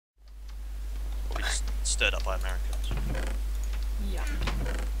stirred up by Americans. Yeah.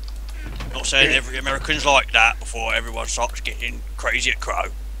 Not saying every American's like that before everyone starts getting crazy at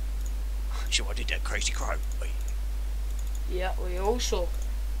Crow. See what I did there, Crazy Crow? Yeah, we all saw.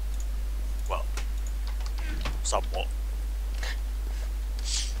 Well, somewhat.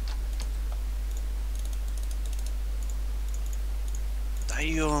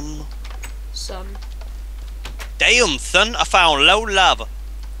 Damn. Son. Damn, son, I found low lava.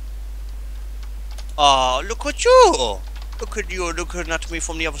 Oh, look at you. Look at you looking at me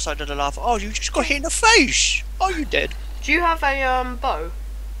from the other side of the lava. Oh, you just got hit in the face. Are you dead? Do you have a bow?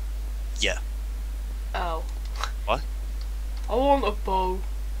 Yeah. Oh. What? I want a bow.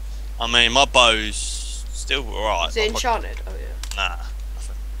 I mean, my bow's still alright. Is it enchanted? Oh yeah. Nah,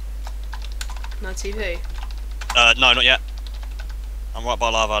 nothing. No TV. No, not yet. I'm right by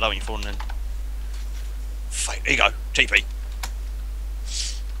lava, I don't want you falling in. Fake, there you go, TP.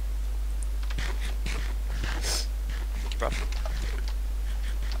 Bro.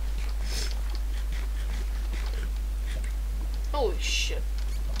 Holy shit.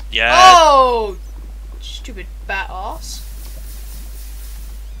 Yeah. Oh! Stupid bat ass.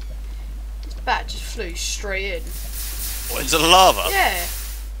 This bat just flew straight in. What, into the lava? Yeah.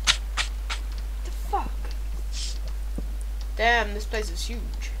 The fuck? Damn, this place is huge.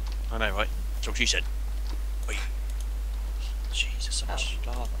 I know, right? That's what she said. Wait. Jesus, so much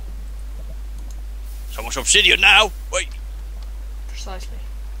lava. So much obsidian now! Wait. Precisely.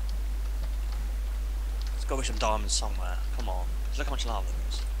 There's got to be some diamonds somewhere. Come on. Look how much lava there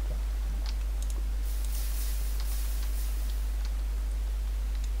is.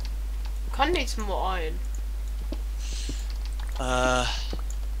 Kinda need some more iron. I've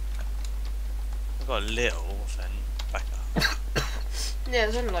got a little thing. Back up. Yeah,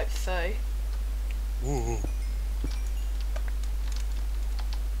 there's only like 30. Ooh.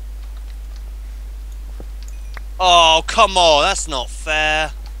 Oh, come on, that's not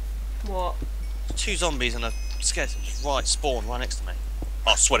fair. What? Two zombies and a skeleton just spawn right next to me.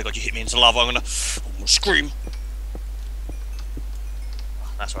 Oh, I swear to God, you hit me into lava, I'm gonna scream.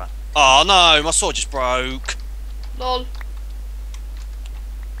 That's right. Oh no, my sword just broke. Lol.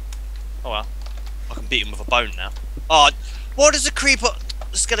 Oh well. I can beat him with a bone now. Oh, why does the creeper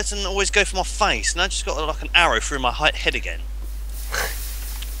skeleton always go for my face? And I just got like an arrow through my head again.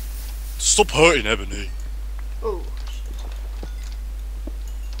 Stop hurting, Ebony. Ooh.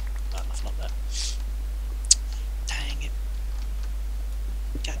 No, nothing up there. Dang it.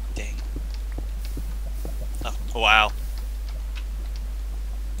 God dang. Oh, wow.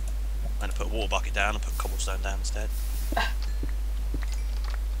 I'm gonna put a water bucket down and put cobblestone down instead.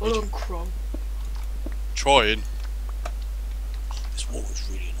 Well done, Crow. Trying. Oh, this water's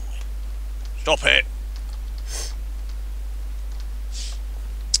really annoying. Stop it!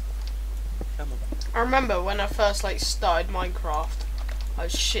 Come on. I remember when I first started Minecraft, I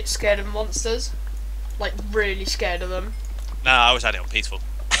was shit scared of monsters. Like really scared of them. Nah, I always had it on peaceful.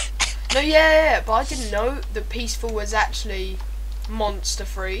 No, yeah, but I didn't know that peaceful was actually monster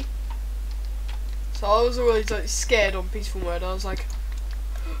free. So I was always scared on peaceful mode. I was like,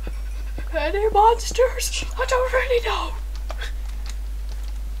 any monsters? I don't really know.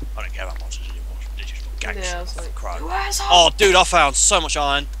 I don't care about monsters anymore. They're just gangs. Yeah, I was like, Crow. you asshole. Oh, dude, I found so much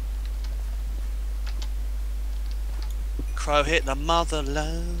iron. Crow hit the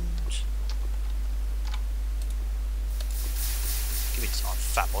motherland. Give me this iron,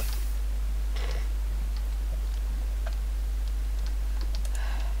 fat boy.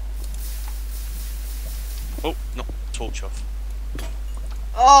 Oh, not torch off.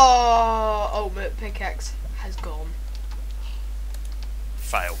 Oh, ultimate pickaxe has gone.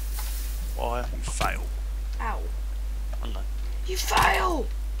 Fail. Why? You fail. Ow. I don't know. You fail!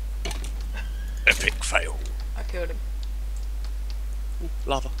 Epic fail. I killed him. Ooh,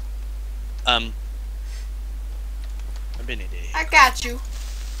 lava. I've been in here. I got you.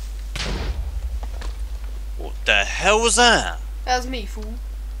 What the hell was that? That was me, fool.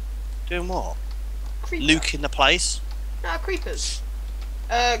 Doing what? Creeper. Nuke in the place? Nah, creepers.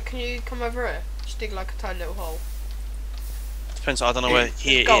 Can you come over here? Just dig like a tiny little hole. Depends, I don't know where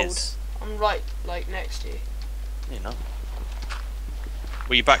here gold. is. I'm right, next to you. You know.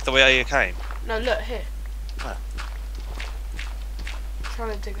 Were you back the way you came? No, look, here. Where? I'm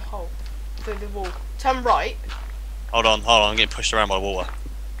trying to dig a hole through the wall. Turn right. Hold on, I'm getting pushed around by the water.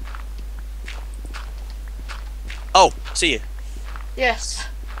 Oh, see you. Yes.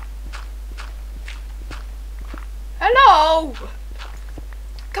 Hello!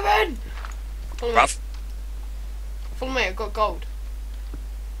 Come in! Follow me. Bruv. Follow me, I've got gold.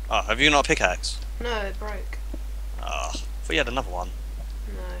 Oh, have you not a pickaxe? No, it broke. Oh, I thought you had another one.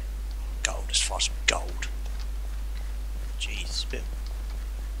 No. Gold is find some gold. Jeez, bit.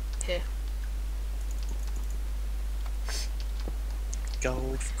 Here.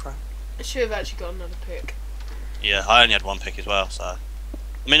 Gold for crap. I should have actually got another pick. Yeah, I only had one pick as well, so.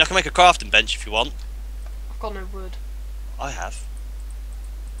 I mean, I can make a crafting bench if you want. I've got no wood. I have.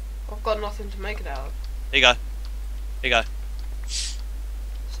 I've got nothing to make it out of. Here you go. Here you go. What's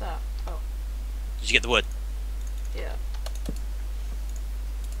that? Oh, Did you get the wood? yeah.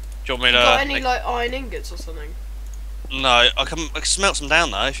 Do you want me You to? got any make- like iron ingots or something? No, I can smelt some down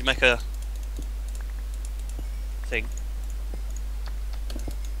though if you make a thing.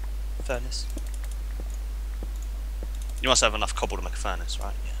 Furnace. You must have enough cobble to make a furnace,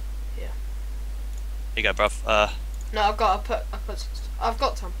 right? Yeah. Yeah. Here you go, bruv. No, I've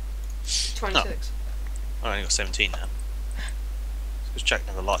got some. 26. I only got 17 now. Just Jack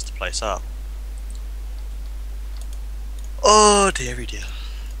never lights the place up. Oh dearie dear.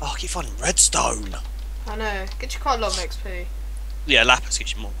 Oh, I keep finding redstone. I know. Gets you quite a lot of XP. Yeah, lapis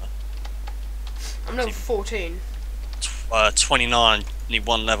gets you more. I'm level 14. 29, need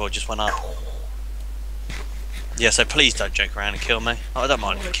one level, just went up. Yeah, so please don't joke around and kill me. I don't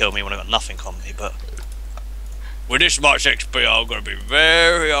mind if you kill me when I've got nothing on me, but with this much XP, I'm going to be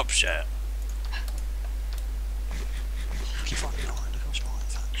very upset. I keep finding iron, look how much iron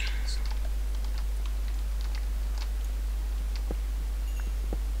factories.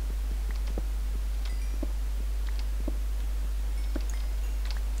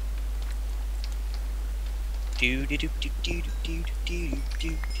 Do do do do do do do do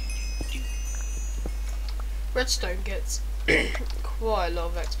do do. Redstone gets quite a lot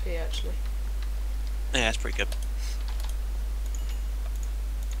of XP actually. Yeah, that's pretty good.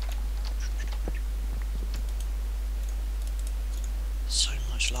 So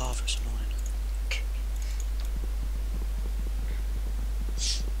much lava, it's annoying.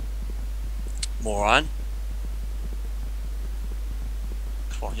 More iron.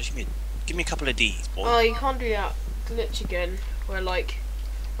 Come on, just give me a couple of D's, boy. Oh, you can't do that glitch again. Where like,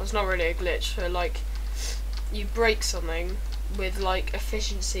 well, it's not really a glitch. Where like, you break something with like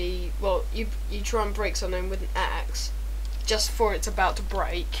efficiency. Well, you try and break something with an axe, just before it's about to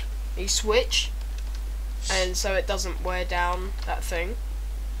break. You switch, and so it doesn't wear down that thing.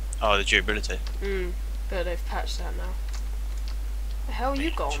 Oh, the durability. But they've patched that now. The hell you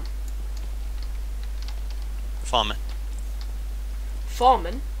gone? Farming.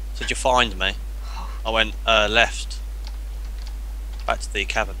 Farming? So did you find me? I went left. Back to the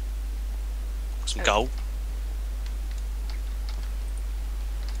cavern. Got some Oh. gold.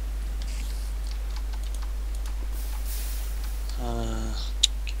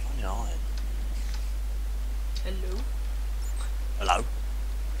 Keep finding iron. Hello. Hello.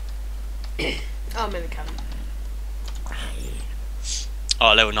 Oh, I'm in the cabin.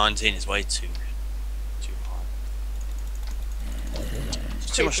 Oh, level 19 is way too high.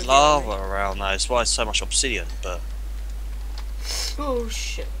 There's too much Creepers lava behind me. around though, that's why there's so much obsidian, but Oh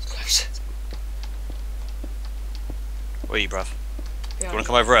shit, that's close. where are you, bruv? You Behind wanna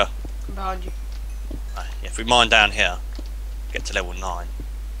come over here? I'm behind you. Right, yeah, if we mine down here, get to level 9.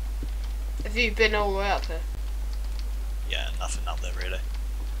 Have you been all the way up there? Yeah, nothing up there really.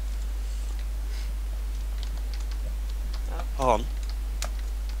 Oh. Hold on.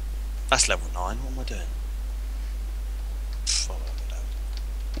 That's level 9, what am I doing? Pff, I don't know.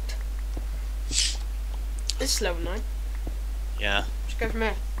 This is level 9. Yeah, Just go from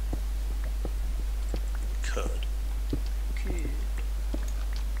here. could. Good.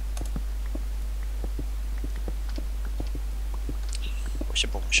 I should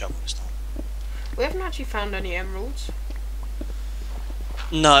have brought my shovel this time. We haven't actually found any emeralds.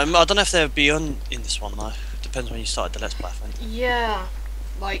 No, I don't know if they'll be on in this one though. Depends when you started the Let's Play, I think. Yeah.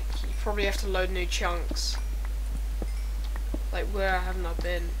 Like, you probably have to load new chunks. Like, where haven't I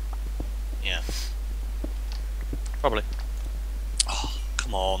been? Yeah. Probably. Oh,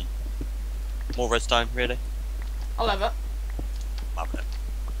 come on. More redstone, really? I'll have it. Love it.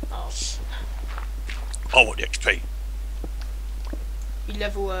 Oh. I want the XP. You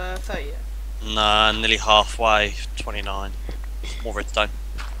level 30 yet? Nah, nearly halfway. 29. More redstone.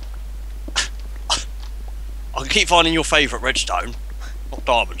 I can keep finding your favourite redstone. Not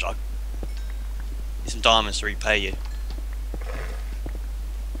diamonds though. Need some diamonds to repay you.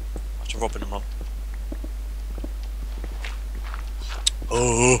 After robbing them all.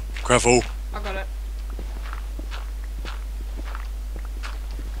 Oh, gravel. I got it.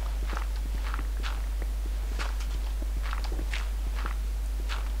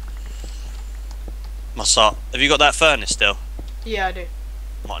 Must start. Have you got that furnace still? Yeah, I do.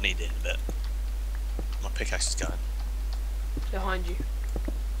 Might need it in a bit. My pickaxe is going. Behind you.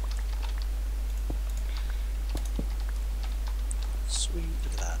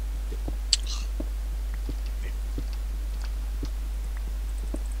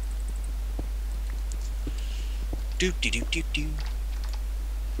 Do do do do do.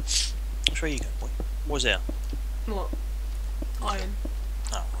 Which way you go, boy? What's there? What? Iron.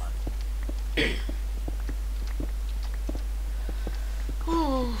 Oh, right.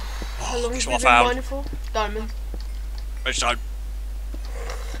 How long guess have you what been I found? mining for? Diamond. Redstone.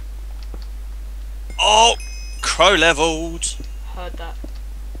 Oh! Crow leveled! Heard that.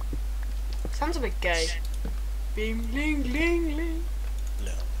 Sounds a bit gay. Bing, ling, ling, ling.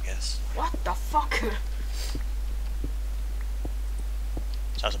 Little, I guess. What the fuck?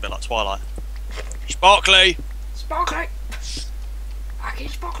 Sounds a bit like Twilight. Sparkly! Sparkly! I keep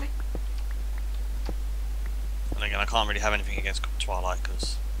sparkly. And again, I can't really have anything against Twilight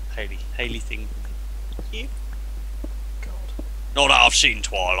because Hayley thing. Yeah. God. Not that I've seen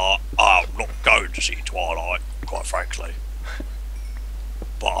Twilight. I'm not going to see Twilight, quite frankly.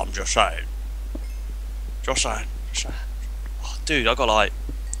 But I'm just saying. Just saying. Oh, dude, I got like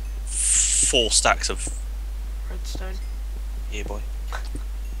 4 stacks of. Redstone. Yeah, boy.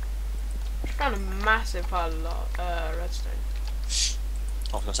 I found a massive pile of redstone.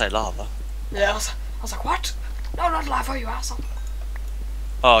 I was gonna say lava. Yeah, I was like, what? No, not lava, you asshole.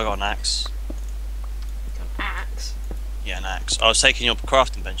 Oh, I got an axe. Got an axe. Yeah, an axe. I was taking your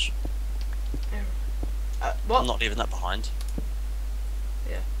crafting bench. What? I'm not leaving that behind.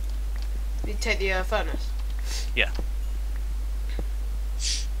 You take the furnace? Yeah.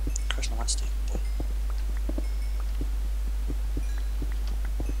 Christ, no, that's deep, boy.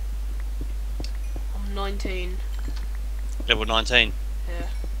 I'm 19. Level 19. Yeah.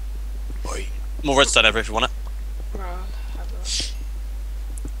 Boy. More redstone ever if you want it. Right, I'll have that.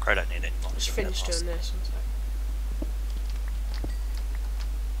 Crow don't need it anymore. Just finished doing this. One sec.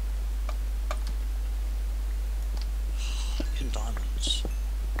 Fucking diamonds.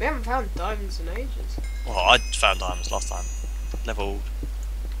 We haven't found diamonds in ages. Well, I found diamonds last time. Leveled.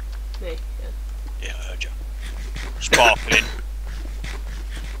 Me, yeah. Yeah, I heard you. Sparkling.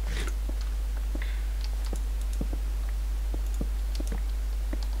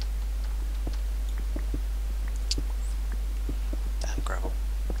 Damn gravel.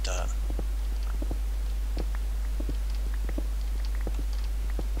 Dirt.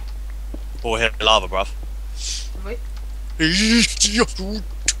 Oh, we hit lava, bruv. Have we?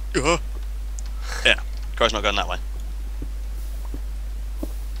 Yeah, Crow's not going that way.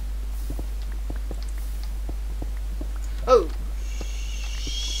 Oh!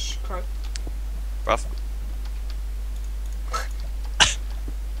 Crow. Bruv.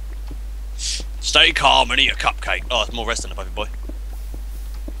 Stay calm and eat a cupcake. Oh, it's more resting above you, boy.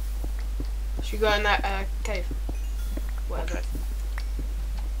 Should we go in that cave? Whatever. Okay.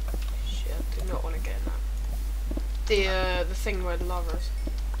 Shit, I do not want to get in that. The thing where the lava is.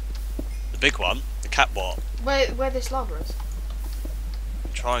 The big one, the catwalk. Where this lava is?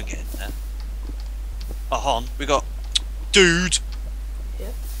 Try and get in there. Oh, hon, we got. Dude!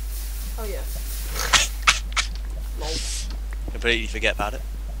 Oh yeah. Lol. Completely forget about it.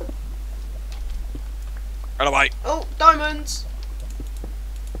 Run away! Oh, diamonds!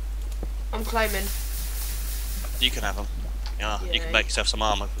 I'm claiming. You can have them. Yeah, you Yeah. can make yourself some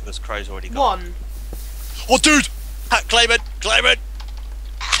armour because Crow's already got. One. Oh, dude! Ha, claim it! Claim it!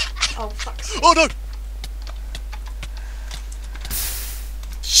 Oh fuck. Oh no!